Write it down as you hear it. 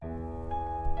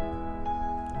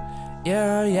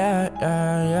Yeah, yeah,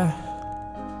 yeah, yeah.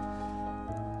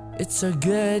 It's a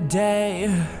good day.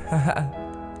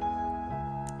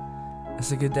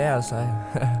 It's a good day outside.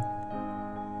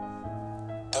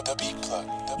 TheBeatPlug.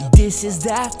 This is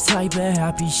that type of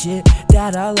happy shit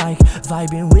that I like.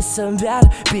 Vibing with some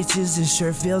bad bitches, it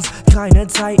sure feels kinda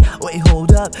tight. Wait,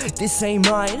 hold up, this ain't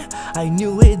mine. I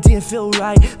knew it didn't feel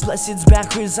right. Plus it's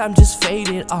backwards, I'm just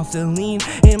faded off the lean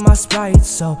in my Sprite.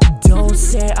 So don't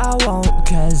say I won't,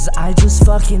 cause I just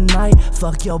fucking might.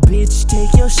 Fuck your bitch,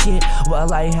 take your shit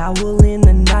while I howl in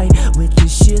the night. With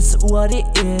this shit's what it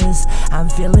is. I'm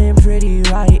feeling pretty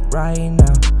right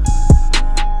now.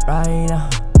 Right now.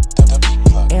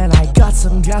 And I got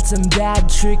some bad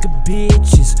trick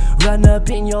bitches run up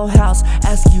in your house,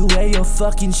 ask you where your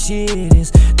fucking shit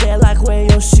is. They're like, where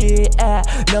your shit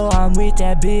at? No, I'm with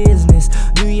that business.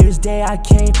 New Year's Day I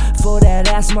came for that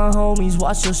ass, my homies.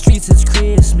 Watch your streets, it's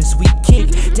Christmas. We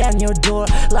kick down your door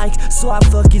like swap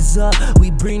fuck is up.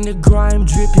 We bring the grime,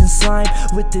 dripping slime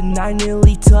with the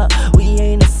 9mm tuck. We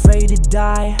ain't afraid to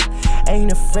die,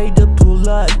 ain't afraid to pull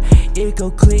up. It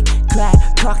go click, clack,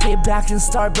 cock it back and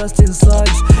start busting slugs.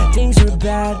 Things were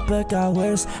bad but got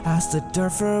worse. Asked the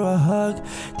dirt for a hug.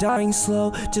 Dying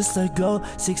slow, just let go.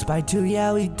 6x2,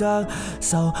 yeah we dug.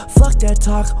 So fuck that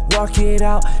talk, walk it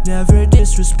out. Never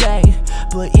disrespect,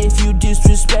 but if you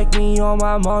disrespect me on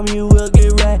my mom, you will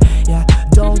get wrecked. Yeah,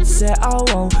 don't say I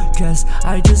won't, cause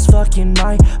I just fucking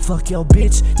might. Fuck your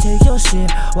bitch, take your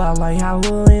shit while I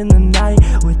howl in the night.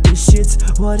 With this shit's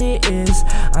what it is.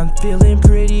 I'm feeling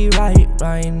pretty right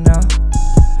now.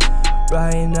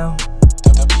 Right now.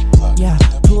 Yeah,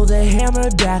 pull the hammer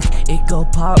back, it go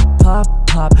pop, pop,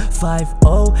 pop.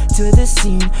 5-0 to the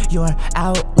scene, your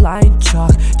outline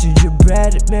chalk.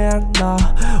 Gingerbread man,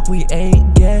 nah, we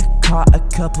ain't get caught. A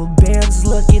couple bands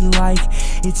looking like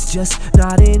it's just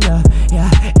not enough. Yeah,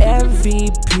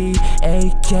 MVP,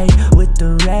 AK with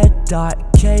the red dot.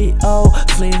 KO,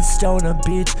 Flintstone a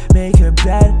bitch, make her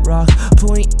bedrock.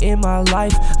 Point in my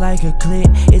life like a clit,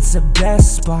 it's the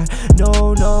best spot.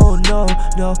 No, no, no,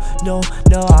 no, no,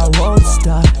 no, I won't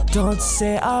stop. Don't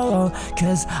say I won't,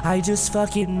 cause I just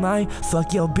fucking might.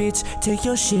 Fuck your bitch, take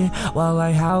your shit while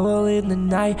I howl in the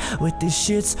night. With this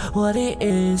shit's what it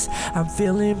is. I'm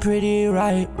feeling pretty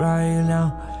right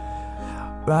now.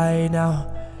 Right now.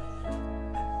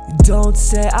 Don't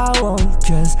say I won't,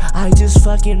 cause I just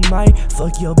fucking might.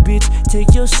 Fuck your bitch,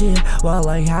 take your shit while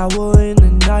I howl in the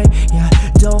night. Yeah,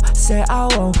 don't say I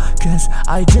won't, cause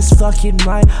I just fucking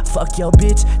might. Fuck your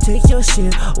bitch, take your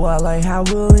shit while I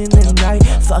howl in the night.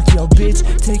 Fuck your bitch,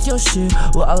 take your shit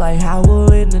while I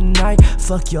howl in the night.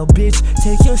 Fuck your bitch,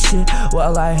 take your shit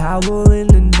while I howl in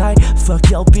the night. Fuck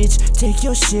your bitch, take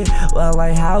your shit while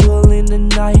I howl in the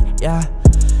night. Yeah,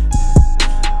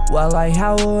 while I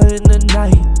howl in the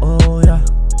night, oh yeah.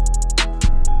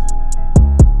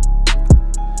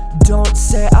 Don't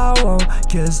say I won't,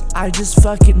 cause I just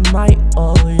fucking might,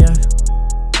 oh yeah.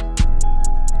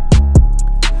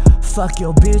 Fuck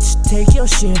your bitch, take your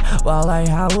shit while I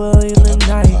howl in the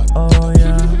night, oh yeah.